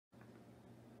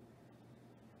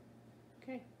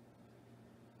Okay.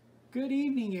 Good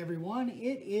evening, everyone.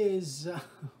 It is,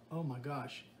 oh my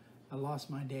gosh, I lost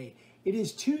my day. It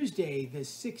is Tuesday, the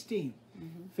 16th,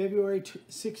 February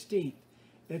 16th.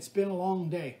 It's been a long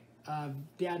day.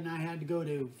 Dad and I had to go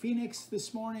to Phoenix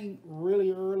this morning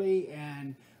really early,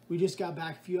 and we just got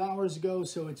back a few hours ago,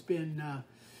 so it's been a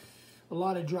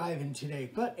lot of driving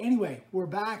today. But anyway, we're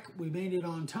back. We made it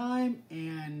on time,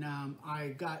 and I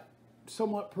got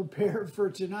somewhat prepared for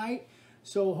tonight.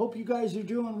 So hope you guys are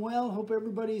doing well. Hope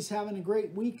everybody's having a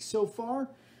great week so far.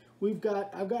 I've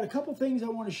got a couple things I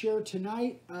want to share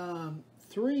tonight.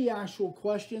 3 actual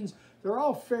questions. They're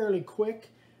all fairly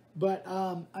quick, but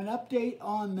an update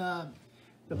on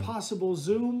the possible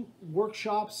Zoom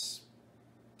workshops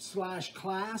 /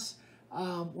 class.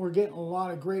 We're getting a lot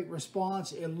of great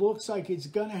response. It looks like it's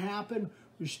going to happen.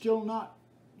 We're still not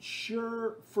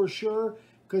sure for sure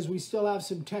because we still have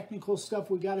some technical stuff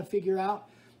we got to figure out.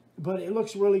 But it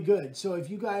looks really good. So if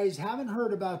you guys haven't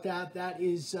heard about that, that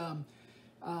is,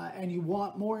 and you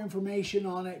want more information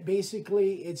on it,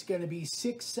 basically it's going to be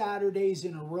 6 Saturdays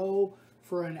in a row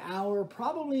for an hour,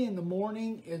 probably in the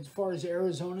morning as far as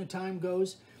Arizona time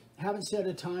goes. Haven't set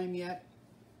a time yet,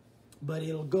 but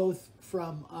it'll go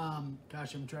from,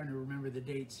 gosh, I'm trying to remember the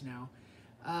dates now.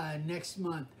 Next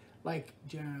month, like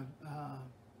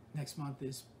next month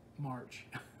is March.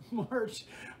 March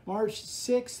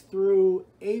 6th through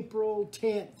April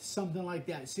 10th, something like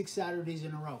that. 6 Saturdays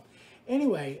in a row.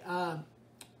 Anyway,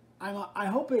 I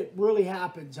hope it really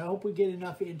happens. I hope we get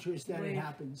enough interest that it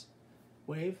happens.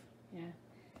 Wave? Yeah.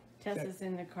 Tessa's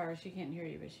in the car. She can't hear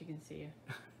you, but she can see you.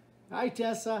 Hi,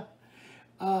 Tessa.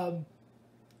 Drive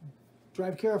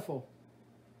careful.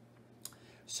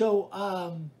 So,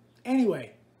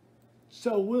 anyway.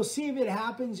 So we'll see if it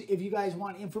happens. If you guys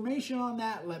want information on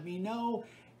that, let me know.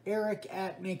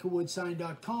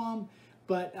 Eric@makeawoodsign.com.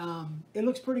 But it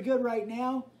looks pretty good right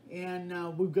now, and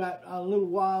we've got a little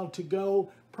while to go.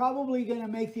 Probably going to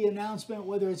make the announcement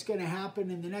whether it's going to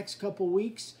happen in the next couple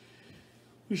weeks.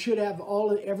 We should have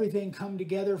everything come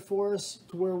together for us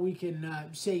to where we can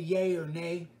say yay or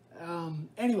nay.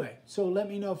 Anyway, so let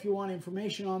me know if you want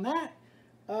information on that.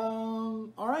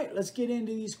 All right, let's get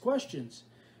into these questions.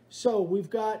 So we've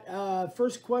got,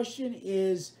 first question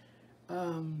is,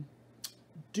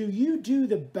 do you do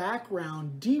the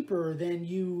background deeper than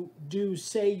you do,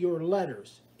 say, your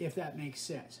letters, if that makes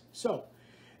sense? So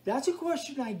that's a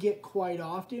question I get quite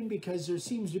often because there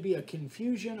seems to be a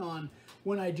confusion on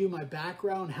when I do my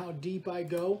background, how deep I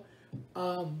go.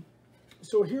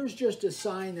 So here's just a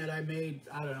sign that I made,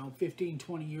 I don't know, 15,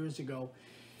 20 years ago.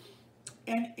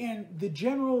 And the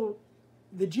general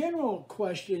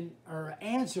question or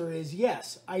answer is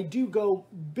yes, I do go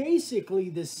basically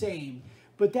the same,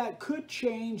 but that could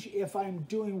change if I'm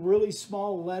doing really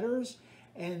small letters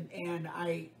and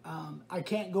I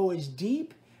can't go as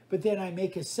deep, but then I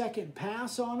make a second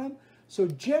pass on them. So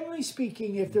generally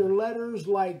speaking, if they're letters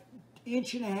like 1.5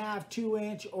 inch, 2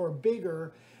 inch or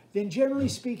bigger, then generally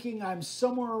speaking, I'm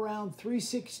somewhere around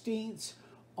 3/16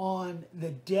 on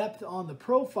the depth on the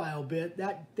profile bit.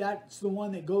 That's the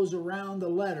one that goes around the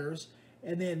letters,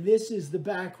 and then this is the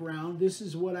background. This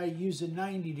is what I use a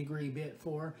 90-degree bit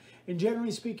for, and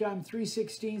generally speaking I'm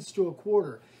 3/16 to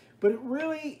 1/4. But it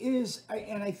really is,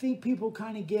 and I think people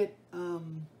kind of get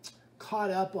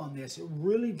caught up on this. It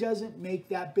really doesn't make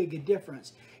that big a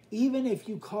difference. Even if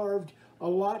you carved a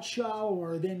lot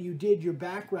shallower than you did your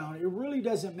background, it really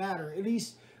doesn't matter, at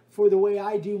least for the way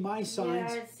I do my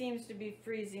signs. Yeah, it seems to be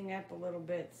freezing up a little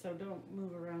bit, so don't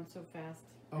move around so fast.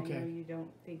 Okay. I know you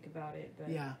don't think about it, but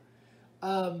yeah.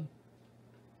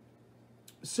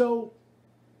 So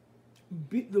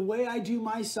the way I do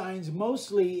my signs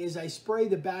mostly is I spray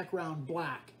the background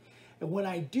black. And when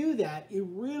I do that, it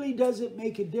really doesn't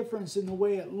make a difference in the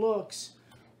way it looks.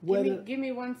 Give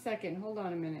me 1 second. Hold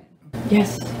on a minute.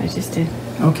 Yes, I just did.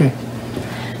 Okay.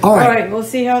 All right, we'll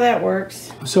see how that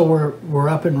works. So we're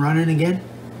up and running again?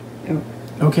 Oh.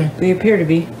 Okay. We appear to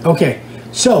be. Okay.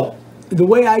 So the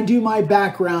way I do my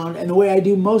background and the way I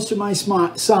do most of my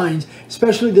signs,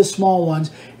 especially the small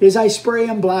ones, is I spray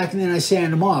them black and then I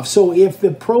sand them off. So if the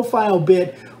profile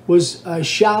bit was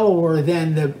shallower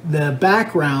than the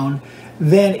background,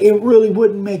 then it really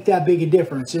wouldn't make that big a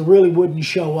difference. It really wouldn't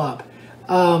show up.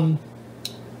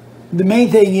 The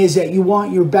main thing is that you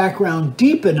want your background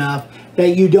deep enough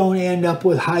that you don't end up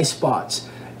with high spots.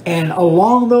 And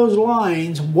along those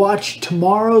lines, watch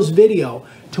tomorrow's video.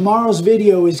 Tomorrow's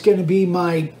video is going to be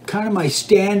my kind of my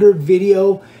standard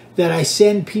video that I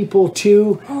send people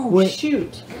to. Oh,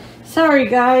 shoot. Sorry,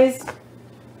 guys.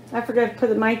 I forgot to put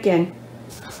the mic in.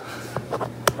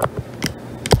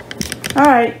 All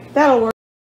right, that'll work.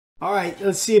 All right,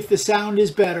 let's see if the sound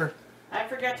is better. I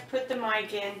forgot to put the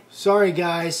mic in. Sorry,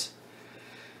 guys.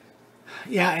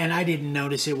 Yeah, and I didn't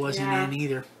notice it wasn't in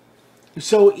either.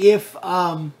 So if,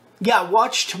 yeah,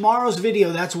 watch tomorrow's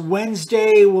video. That's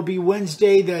Wednesday, will be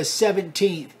Wednesday the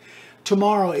 17th.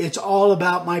 Tomorrow, it's all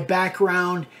about my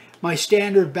background, my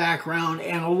standard background,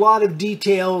 and a lot of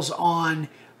details on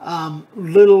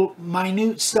little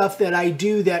minute stuff that I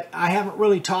do that I haven't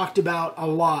really talked about a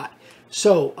lot.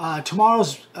 So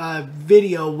tomorrow's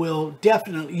video will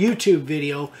definitely, YouTube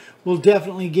video, will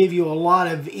definitely give you a lot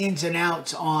of ins and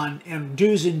outs on, and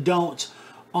do's and don'ts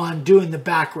on doing the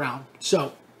background.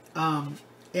 So, and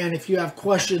if you have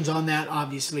questions on that,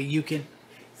 obviously you can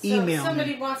email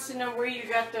somebody me. wants to know where you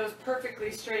got those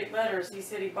perfectly straight letters. He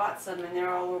said he bought some and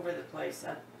they're all over the place,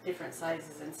 different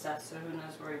sizes and stuff, so who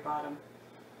knows where he bought them.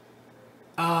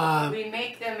 We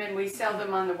make them and we sell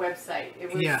them on the website.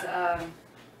 It was,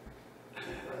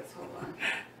 hold on.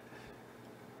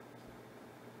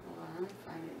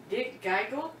 Find it. Dick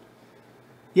Geigel?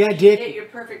 Yeah, Dick. Get your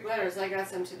perfect letters. I got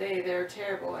some today. They're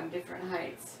terrible in different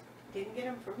heights. Didn't get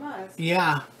them from us.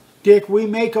 Yeah, Dick, we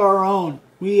make our own.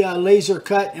 We laser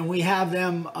cut and we have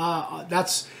them.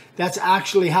 That's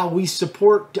actually how we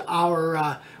support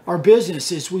our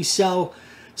business. Is we sell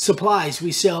supplies.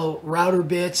 We sell router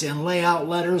bits and layout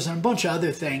letters and a bunch of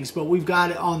other things. But we've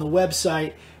got it on the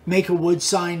website,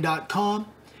 makeawoodsign.com.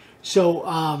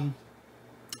 So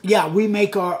yeah, we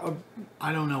make our,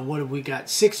 I don't know, what have we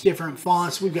got? 6 different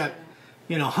fonts. We've got,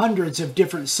 you know, hundreds of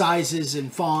different sizes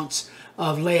and fonts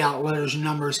of layout letters and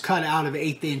numbers cut out of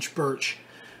 1/8" birch.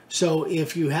 So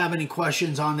if you have any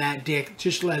questions on that, Dick,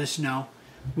 just let us know.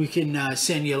 We can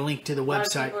send you a link to the website. A lot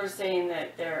of people are saying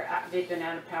that they've been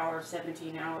out of power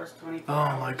 17 hours, 24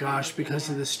 hours. Oh my gosh, because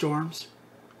of the storms?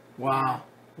 Wow.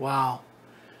 Wow.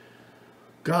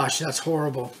 Gosh, that's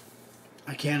horrible.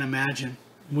 I can't imagine.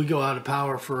 We go out of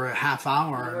power for a half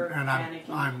hour and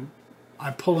I'm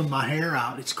pulling my hair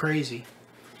out. It's crazy.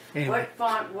 Anyway. What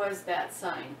font was that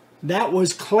sign? That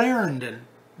was Clarendon,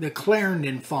 the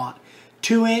Clarendon font,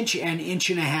 2" and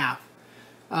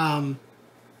 1.5".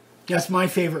 That's my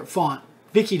favorite font.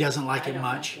 Vicky doesn't like it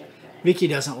much. Vicky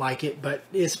doesn't like it, but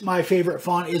it's my favorite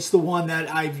font. It's the one that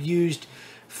I've used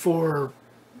for,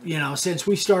 you know, since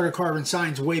we started carving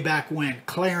signs way back when.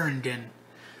 Clarendon.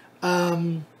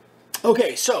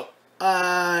 Okay, so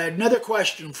another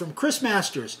question from Chris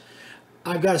Masters.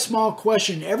 I've got a small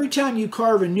question. Every time you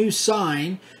carve a new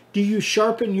sign, do you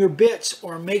sharpen your bits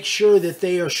or make sure that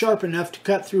they are sharp enough to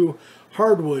cut through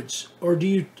hardwoods, or do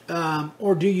you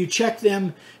check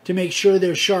them to make sure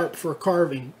they're sharp for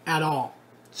carving at all?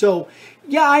 So,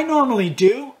 yeah, I normally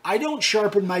do. I don't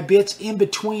sharpen my bits in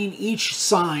between each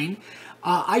sign.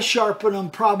 I sharpen them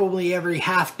probably every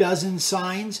half dozen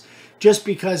signs just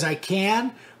because I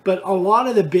can, but a lot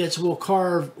of the bits will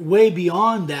carve way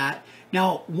beyond that.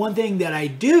 Now, one thing that I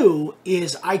do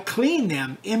is I clean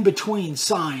them in between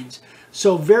signs.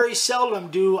 So very seldom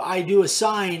do I do a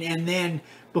sign and then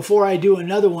before I do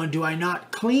another one do I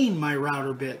not clean my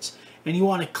router bits. And you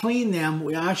want to clean them.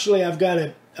 I've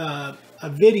got a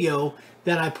video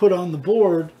that I put on the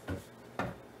board.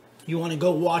 You want to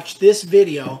go watch this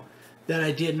video that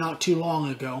I did not too long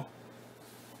ago.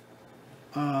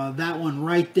 That one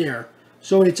right there.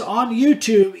 So it's on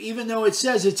YouTube, even though it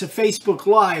says it's a Facebook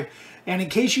Live. And in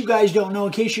case you guys don't know,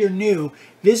 in case you're new,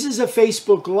 this is a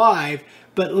Facebook Live.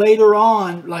 But later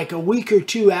on, like a week or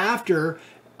two after,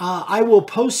 I will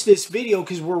post this video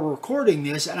because we're recording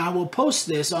this, and I will post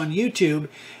this on YouTube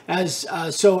as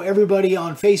so everybody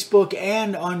on Facebook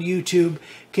and on YouTube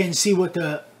can see what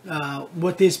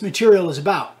this material is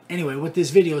about. Anyway, what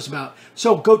this video is about.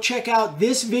 So go check out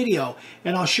this video,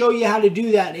 and I'll show you how to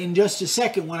do that in just a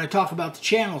second when I talk about the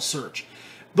channel search.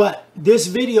 But this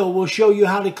video will show you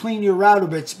how to clean your router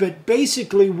bits. But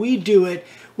basically, we do it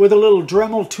with a little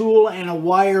Dremel tool and a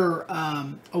wire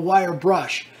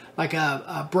brush, like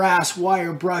a brass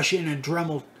wire brush in a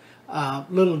Dremel,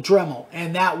 little Dremel,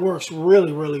 and that works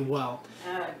really, really well.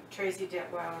 Tracy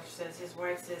Detweiler says his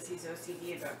wife says he's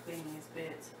OCD about cleaning his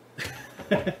bits.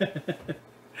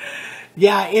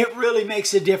 Yeah, it really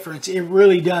makes a difference. It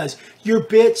really does. Your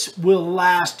bits will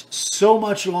last so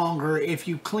much longer if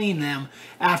you clean them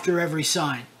after every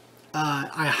sign.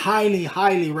 I highly,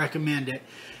 highly recommend it,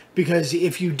 because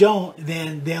if you don't,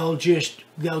 then they'll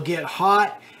get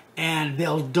hot and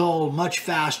they'll dull much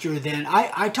faster than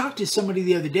I talked to somebody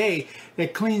the other day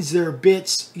that cleans their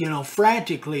bits, you know,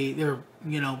 frantically. They're,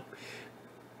 you know,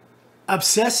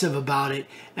 obsessive about it,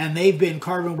 and they've been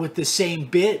carving with the same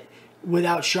bit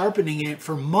without sharpening it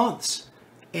for months,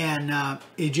 and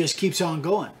it just keeps on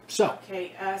going. So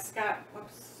okay, Scott,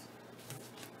 whoops.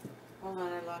 Hold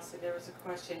on, I lost it. There was a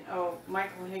question. Oh,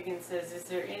 Michael Higgins says, is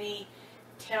there any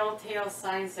telltale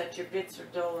signs that your bits are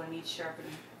dull and need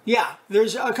sharpening? Yeah,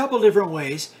 there's a couple different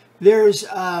ways. There's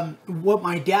what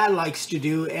my dad likes to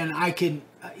do, and I can,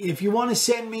 if you want to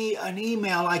send me an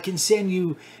email, I can send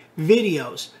you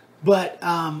videos, but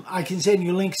I can send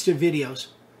you links to videos,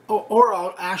 or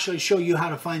I'll actually show you how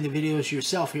to find the videos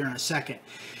yourself here in a second.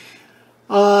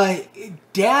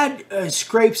 Dad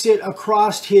scrapes it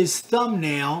across his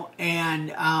thumbnail,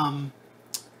 and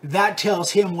that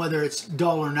tells him whether it's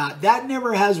dull or not. That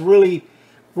never has really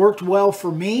worked well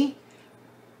for me.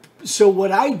 So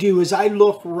what I do is I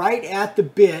look right at the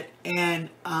bit, and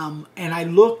I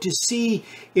look to see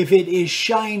if it is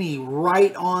shiny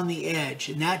right on the edge.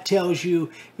 And that tells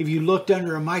you, if you looked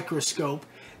under a microscope,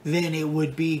 then it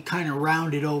would be kind of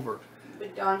rounded over.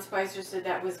 But Don Spicer said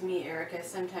that was me, Eric. I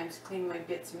sometimes clean my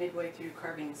bits midway through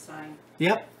carving a sign.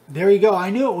 Yep, there you go. I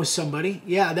knew it was somebody.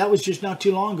 Yeah, that was just not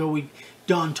too long ago.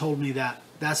 Don told me that.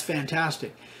 That's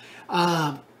fantastic.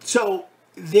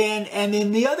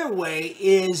 Then the other way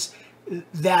is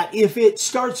that if it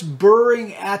starts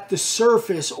burring at the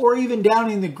surface or even down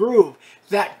in the groove,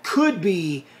 that could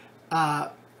be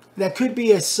a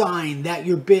sign that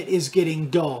your bit is getting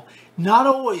dull. Not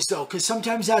always though, because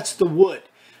sometimes that's the wood.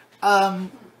 And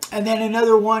then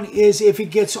another one is if it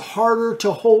gets harder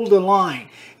to hold a line.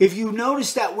 If you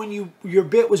notice that when your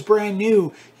bit was brand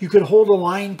new, you could hold a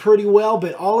line pretty well,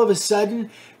 but all of a sudden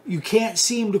you can't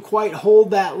seem to quite hold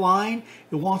that line.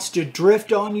 It wants to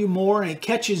drift on you more and it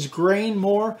catches grain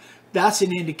more. That's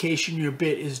an indication your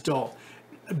bit is dull.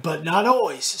 But not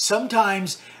always.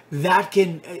 Sometimes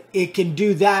it can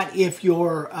do that if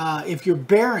your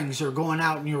bearings are going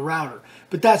out in your router.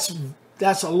 But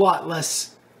that's a lot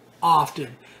less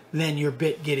often than your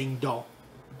bit getting dull.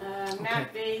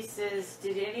 Matt Bay says,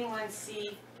 did anyone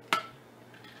see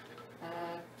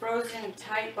frozen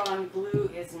Titebond glue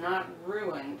is not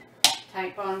ruined?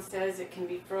 Titebond says it can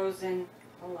be frozen.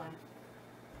 Hold on.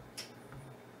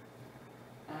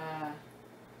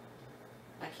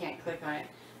 I can't click on it.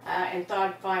 And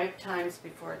thawed 5 times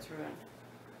before it's ruined.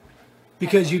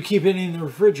 Because you keep it in the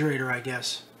refrigerator, I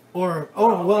guess. Or,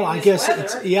 well, I guess weather.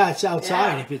 It's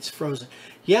outside if it's frozen.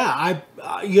 Yeah,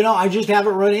 I just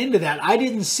haven't run into that. I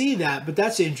didn't see that, but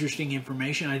that's interesting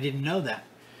information. I didn't know that.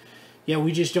 Yeah,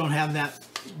 we just don't have that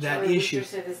issue.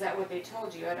 Said, is that what they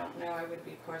told you? I don't know. I would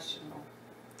be questionable.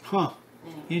 Huh.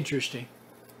 Anyway. Interesting.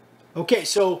 Okay,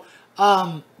 so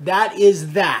that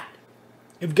is that.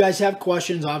 If you guys have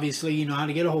questions, obviously you know how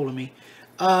to get a hold of me.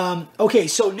 Okay,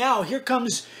 so now here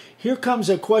comes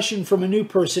a question from a new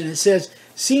person. It says,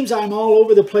 seems I'm all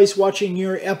over the place watching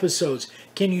your episodes.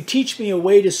 Can you teach me a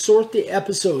way to sort the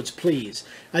episodes, please?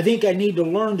 I think I need to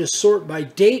learn to sort by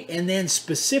date and then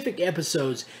specific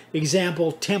episodes.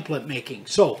 Example, template making.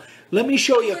 So let me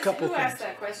show you a couple things. Who asked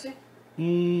that question?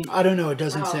 I don't know. It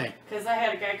doesn't say. Because I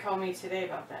had a guy call me today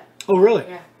about that. Oh, really?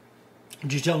 Yeah.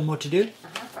 Did you tell him what to do?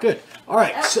 Good. All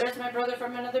right. Oh, there's my brother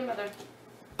from another mother.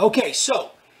 Okay,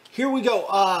 so here we go.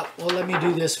 Well, let me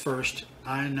do this first.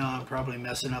 I know I'm probably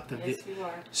messing up the video. Yes, you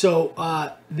are. So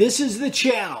this is the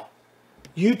channel.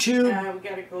 YouTube. We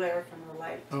got a glare from the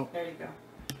light. Oh. There you go.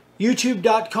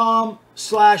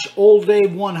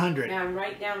 YouTube.com/OldDave100. Now I'm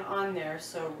right down on there,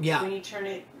 so when you turn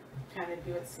it, kind of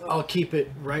do it slow. I'll keep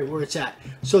it right where it's at.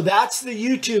 So that's the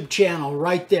YouTube channel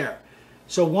right there.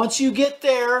 So once you get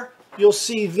there, you'll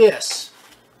see this.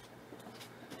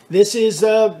 This is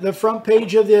the front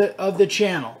page of the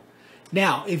channel.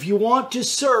 Now, if you want to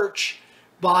search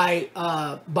by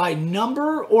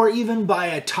number or even by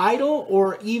a title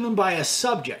or even by a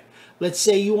subject, let's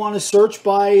say you want to search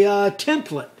by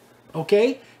template,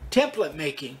 okay? Template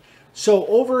making. So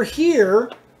over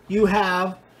here, you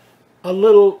have a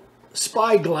little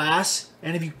spyglass,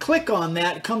 and if you click on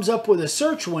that, it comes up with a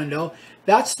search window.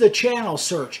 That's the channel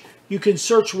search. You can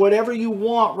search whatever you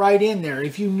want right in there.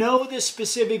 If you know the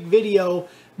specific video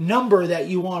number that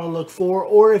you want to look for,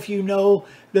 or if you know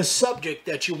the subject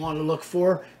that you want to look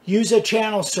for, use a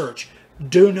channel search.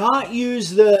 Do not use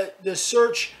the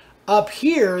search up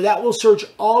here. That will search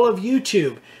all of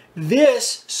YouTube.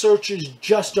 This searches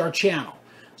just our channel.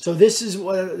 So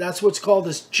that's what's called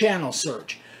this channel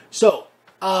search. So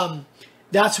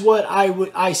that's what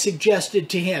I suggested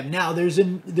to him. Now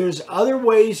there's other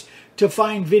ways to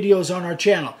find videos on our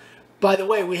channel. By the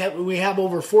way, we have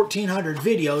over 1,400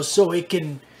 videos, so it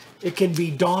can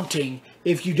be daunting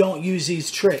if you don't use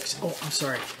these tricks. Oh, I'm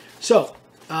sorry. So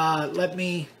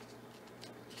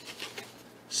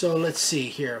let's see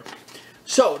here.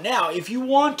 So now, if you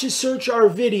want to search our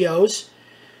videos,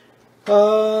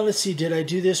 let's see, did I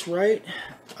do this right?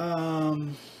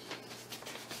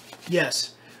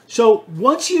 Yes. So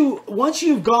once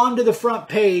you've gone to the front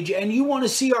page and you want to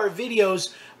see our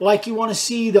videos, like you want to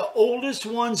see the oldest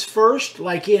ones first,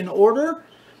 like in order,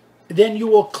 then you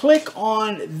will click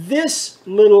on this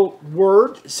little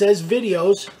word, it says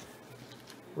videos,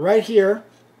 right here,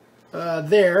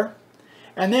 there,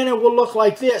 and then it will look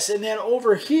like this. And then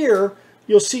over here,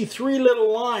 you'll see three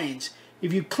little lines.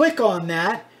 If you click on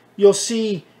that, you'll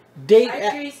see date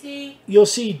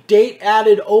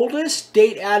added oldest,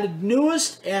 date added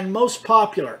newest, and most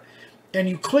popular. And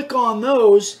you click on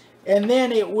those, and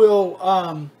then it will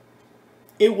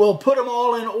put them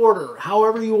all in order,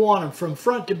 however you want them, from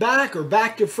front to back or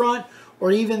back to front,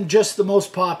 or even just the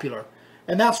most popular.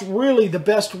 And that's really the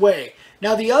best way.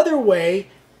 Now the other way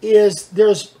is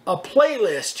there's a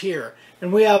playlist here,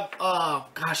 and we have,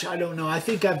 gosh, I don't know, I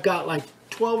think I've got like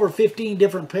 12 or 15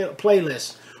 different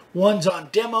playlists. One's on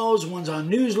demos, one's on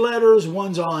newsletters,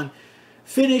 one's on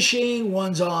finishing,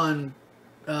 one's on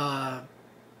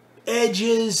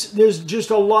edges. There's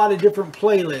just a lot of different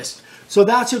playlists. So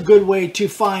that's a good way to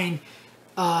find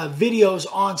videos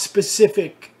on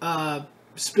specific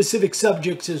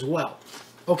subjects as well.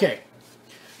 Okay,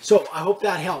 so I hope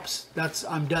that helps.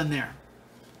 I'm done there.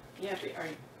 Yeah,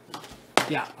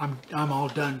 yeah, I'm all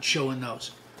done showing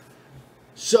those.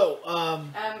 So,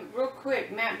 real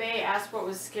quick, Matt Bay asked what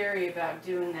was scary about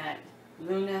doing that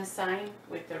Luna sign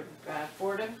with the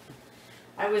Fordham.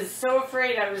 I was so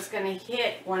afraid I was going to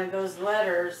hit one of those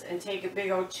letters and take a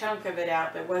big old chunk of it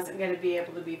out that wasn't going to be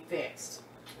able to be fixed.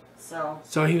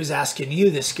 So he was asking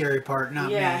you the scary part, not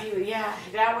me. Yeah,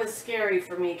 that was scary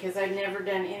for me because I'd never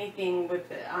done anything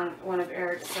on one of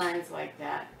Eric's signs like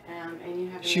that. And you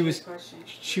have another question?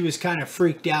 She was kind of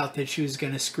freaked out that she was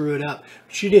going to screw it up.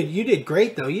 You did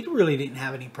great though. You really didn't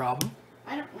have any problem.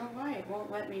 I don't know why it won't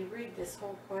let me read this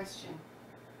whole question.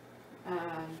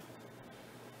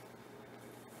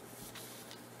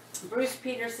 Bruce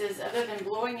Peters says, other than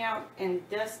blowing out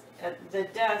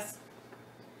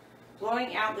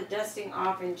blowing out the dusting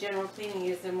off and general cleaning,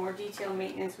 is there more detailed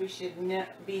maintenance we should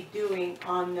be doing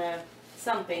on the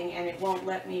something? And it won't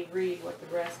let me read what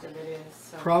the rest of it is.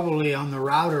 So. Probably on the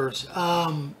routers.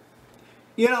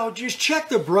 You know, just check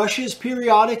the brushes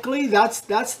periodically. That's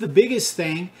the biggest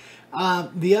thing.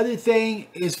 The other thing,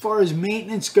 as far as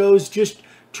maintenance goes, just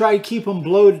try to keep them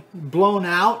blown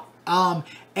out.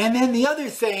 And then the other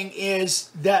thing is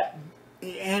that,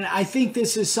 and I think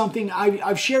this is something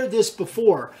I've shared this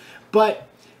before, but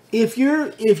if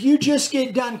you just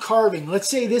get done carving, let's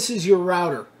say this is your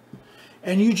router,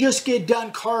 and you just get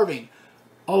done carving,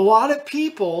 a lot of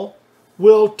people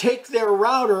will take their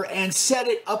router and set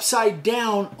it upside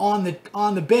down on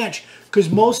the bench, because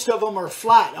most of them are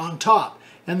flat on top,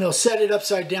 and they'll set it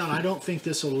upside down. I don't think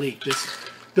this will leak.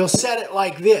 They'll set it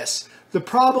like this. The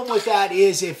problem with that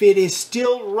is if it is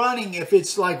still running, if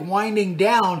it's like winding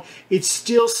down, it's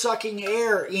still sucking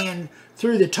air in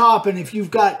through the top. And if you've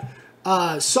got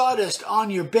sawdust on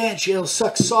your bench, it'll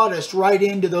suck sawdust right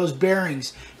into those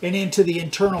bearings and into the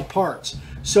internal parts.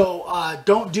 So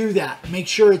don't do that. Make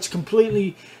sure it's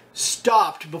completely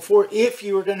stopped before, if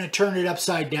you were going to turn it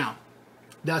upside down.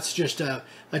 That's just a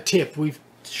tip. We've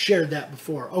shared that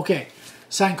before. Okay,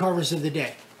 sign carvers of the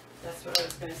day. That's what I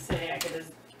was going to say. I could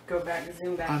go back and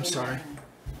zoom back. I'm sorry.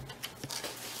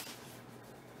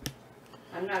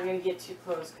 I'm not going to get too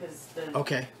close because the...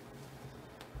 Okay.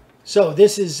 So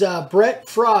this is Brett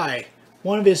Fry,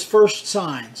 one of his first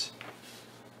signs,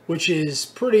 which is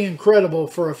pretty incredible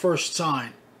for a first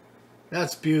sign.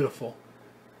 That's beautiful.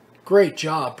 Great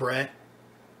job, Brett.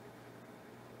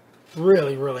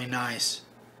 Really, really nice.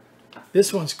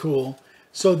 This one's cool.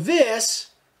 So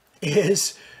this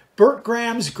is Bert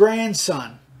Graham's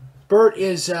grandson. Bert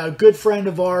is a good friend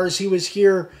of ours. He was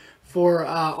here for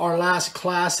our last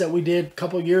class that we did a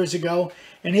couple years ago.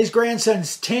 And his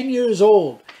grandson's 10 years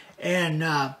old. And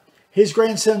his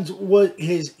grandson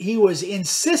he was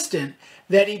insistent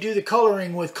that he do the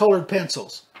coloring with colored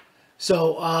pencils.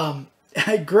 So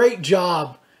great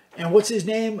job. And what's his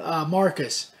name?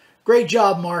 Marcus. Great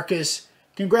job, Marcus.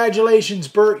 Congratulations,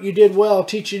 Bert. You did well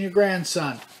teaching your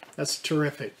grandson. That's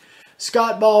terrific.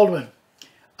 Scott Baldwin.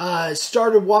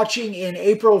 Started watching in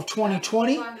April of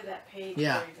 2020. Go on to that page.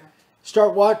 Yeah.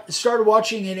 Started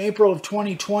watching in April of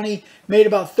 2020. Made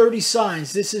about 30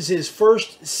 signs. This is his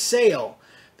first sale.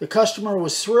 The customer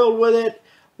was thrilled with it.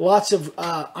 Lots of,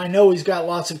 I know he's got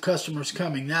lots of customers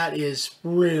coming. That is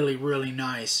really, really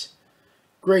nice.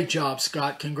 Great job,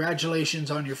 Scott.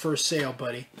 Congratulations on your first sale,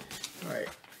 buddy. All right.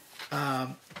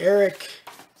 Eric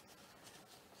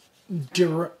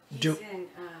Duranier.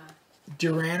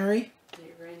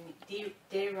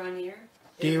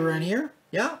 Deranier?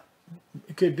 Yeah,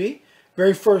 it could be.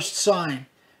 Very first sign.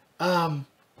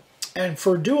 And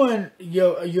for doing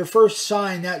your first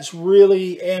sign, that's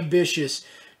really ambitious.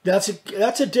 That's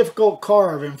a difficult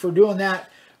carve, and for doing that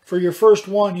for your first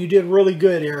one, you did really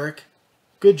good, Eric.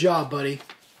 Good job, buddy.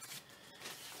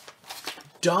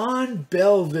 Dawn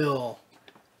Belleville,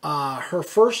 her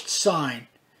first sign,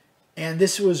 and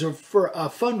this was for a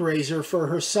fundraiser for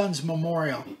her son's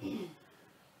memorial.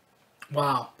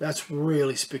 Wow, that's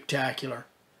really spectacular.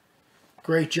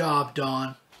 Great job,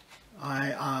 Dawn.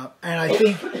 And I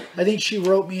think she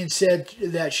wrote me and said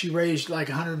that she raised like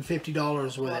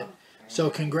 $150 with it. So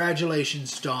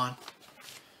congratulations, Dawn.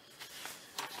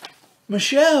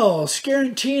 Michelle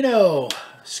Scarantino,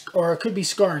 or it could be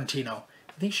Scarantino.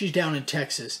 I think she's down in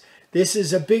Texas. This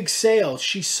is a big sale.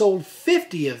 She sold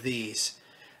 50 of these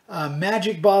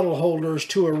magic bottle holders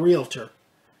to a realtor,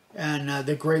 and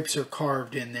the grapes are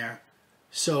carved in there.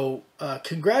 So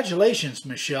congratulations,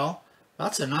 Michelle.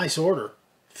 That's a nice order.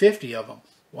 50 of them.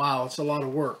 Wow, it's a lot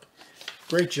of work.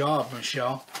 Great job,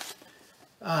 Michelle.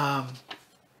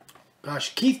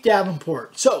 Gosh, Keith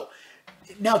Davenport. So,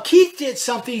 now Keith did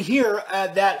something here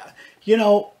that,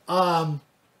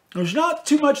 there's not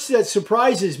too much that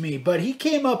surprises me, but he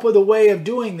came up with a way of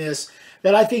doing this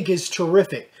that I think is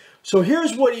terrific. So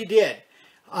here's what he did.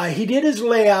 He did his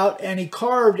layout, and he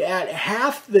carved at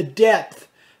half the depth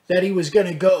that he was going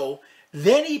to go.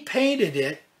 Then he painted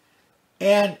it.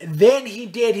 And then he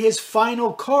did his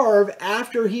final carve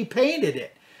after he painted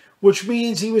it, which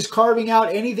means he was carving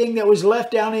out anything that was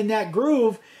left down in that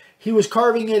groove. He was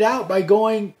carving it out by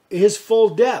going his full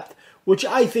depth, which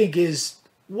I think is,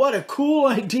 what a cool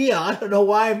idea. I don't know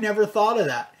why I've never thought of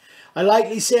that. I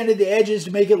lightly sanded the edges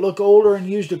to make it look older and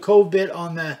used a cove bit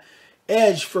on the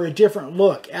edge for a different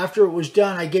look. After it was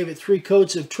done, I gave it 3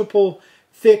 coats of triple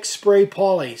thick spray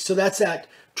poly. So that's that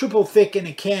triple thick in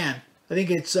a can. I think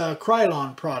it's a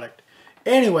Krylon product.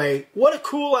 Anyway, what a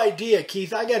cool idea,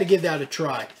 Keith. I got to give that a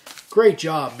try. Great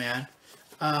job, man.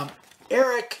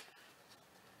 Eric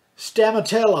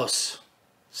Stamatelos.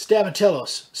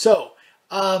 So,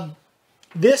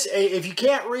 this, if you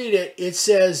can't read it, it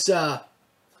says... it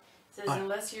says,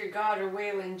 unless you're God or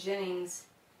Waylon Jennings,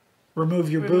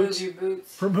 remove your boots.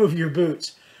 Remove your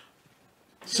boots.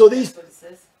 So these... That's what it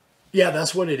says. Yeah,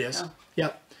 that's what it is. Oh.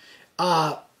 Yep.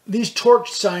 These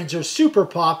torch signs are super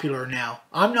popular now.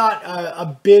 I'm not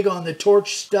a big on the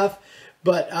torch stuff,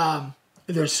 but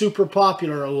they're super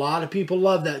popular. A lot of people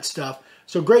love that stuff.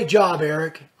 So great job,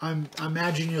 Eric. I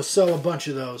imagine you'll sell a bunch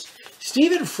of those.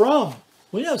 Stephen From.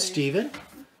 We know Stephen.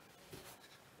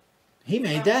 He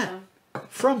made that.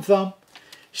 From Thumb.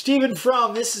 Stephen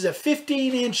From. This is a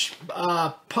 15-inch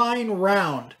pine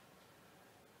round.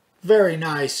 Very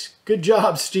nice. Good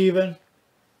job, Stephen.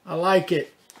 I like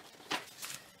it.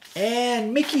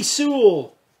 And Mickey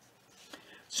Sewell.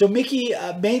 So Mickey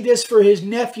made this for his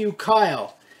nephew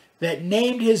Kyle, that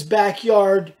named his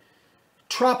backyard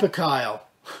Tropicile.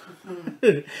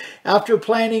 After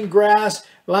planting grass,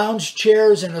 lounge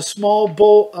chairs, and a small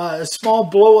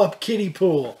blow-up kiddie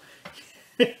pool.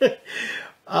 He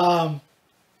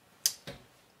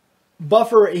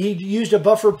used a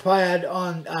buffer pad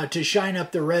on to shine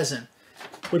up the resin,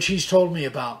 which he's told me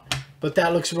about. But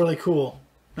that looks really cool.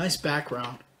 Nice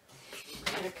background. I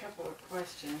had a couple of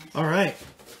questions. All right.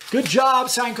 Good job,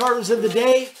 sign carvers of the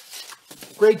day.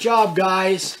 Great job,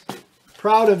 guys.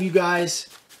 Proud of you guys.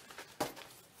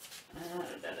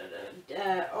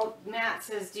 Matt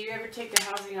says, do you ever take the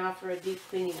housing off for a deep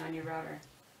cleaning on your router?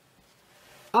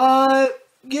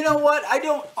 You know what? I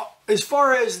don't. As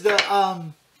far as the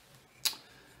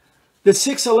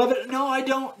 611, no, I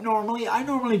don't normally. I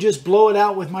normally just blow it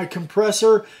out with my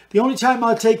compressor. The only time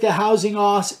I'll take the housing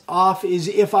off is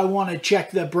if I want to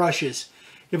check the brushes.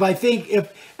 If I think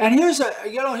and here's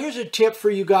a tip for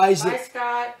you guys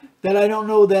that I don't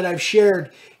know that I've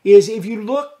shared is if you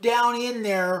look down in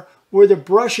there where the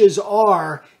brushes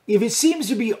are, if it seems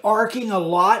to be arcing a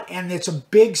lot and it's a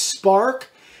big spark,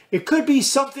 it could be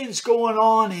something's going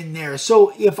on in there.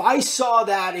 So if I saw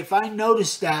that, if I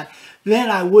noticed that, then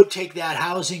I would take that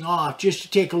housing off just to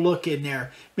take a look in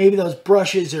there. Maybe those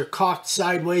brushes are cocked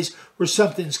sideways or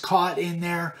something's caught in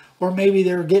there, or maybe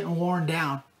they're getting worn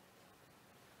down.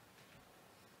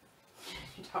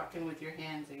 You're talking with your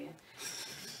hands again.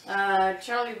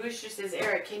 Charlie Booster says,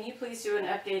 Eric, can you please do an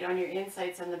update on your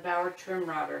insights on the Bauer trim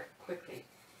router quickly?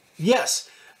 Yes.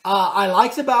 I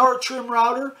like the Bauer trim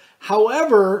router.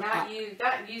 However... Not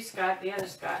you, Scott. The other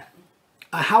Scott.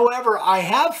 However, I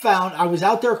have found, I was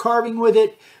out there carving with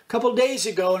it a couple days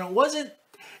ago, and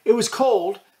it was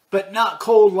cold, but not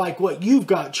cold like what you've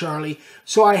got, Charlie.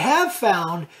 So I have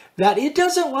found that it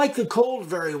doesn't like the cold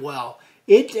very well.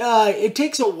 It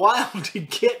takes a while to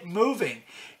get moving.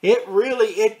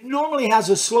 It normally has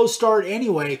a slow start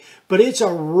anyway, but it's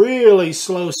a really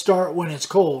slow start when it's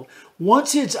cold.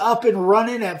 Once it's up and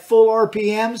running at full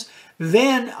RPMs,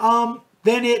 then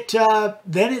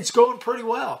it's going pretty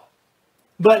well.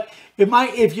 But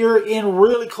if you're in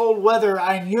really cold weather,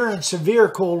 and you're in severe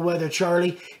cold weather,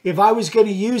 Charlie, if I was going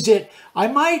to use it, I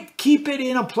might keep it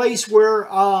in a place where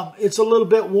it's a little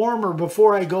bit warmer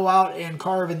before I go out and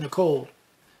carve in the cold.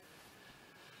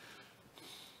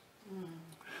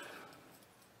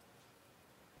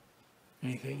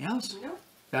 Anything else? No.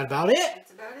 That about it?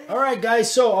 That's about it. All right,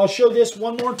 guys, so I'll show this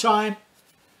one more time.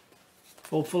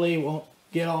 Hopefully it won't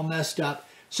get all messed up.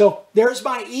 So there's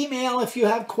my email if you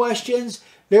have questions.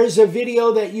 There's a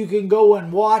video that you can go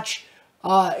and watch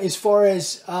as far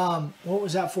as, what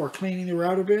was that for? Cleaning the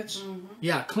router bits? Mm-hmm.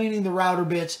 Yeah, cleaning the router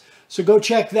bits. So go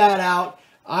check that out.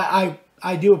 I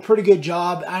do a pretty good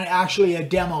job. Actually a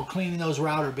demo cleaning those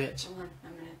router bits. Hold on.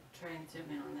 I'm going to try and zoom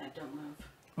in on that. Don't move.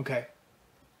 Okay.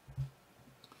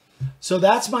 So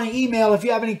that's my email. If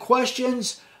you have any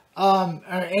questions, or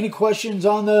any questions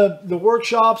on the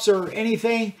workshops or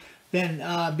anything,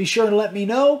 then be sure to let me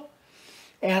know.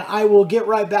 And I will get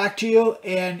right back to you.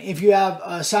 And if you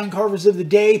have sign carvers of the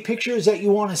day pictures that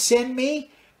you want to send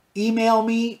me, email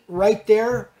me right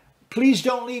there. Please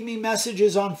don't leave me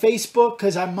messages on Facebook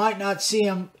because I might not see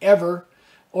them ever.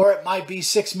 Or it might be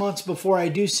 6 months before I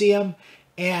do see them.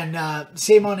 And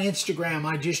same on Instagram.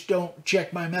 I just don't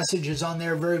check my messages on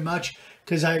there very much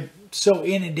because I'm so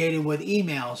inundated with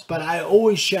emails. But I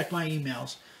always check my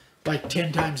emails like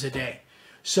 10 times a day.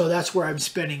 So that's where I'm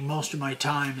spending most of my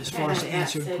time as far as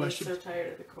answering questions. I'm so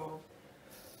tired of the cold.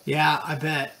 Yeah, I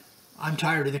bet. I'm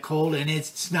tired of the cold, and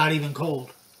it's not even cold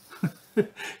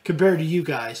compared to you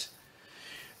guys.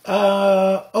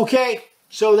 Okay,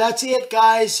 so that's it,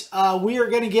 guys. We are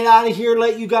going to get out of here,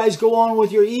 let you guys go on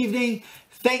with your evening.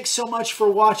 Thanks so much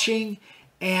for watching,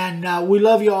 and we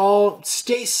love you all.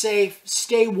 Stay safe,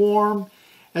 stay warm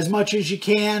as much as you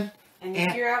can.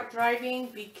 And if you're out driving,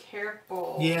 be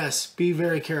careful. Yes, be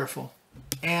very careful.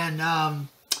 And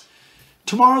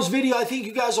tomorrow's video, I think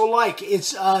you guys will like. It's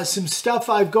some stuff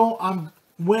I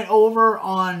went over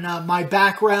on my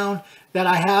background that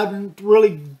I hadn't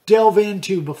really delved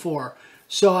into before.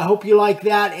 So I hope you like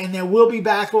that. And then we'll be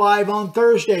back live on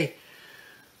Thursday.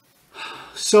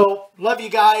 So, love you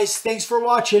guys. Thanks for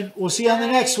watching. We'll see you on the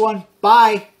next one.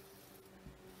 Bye.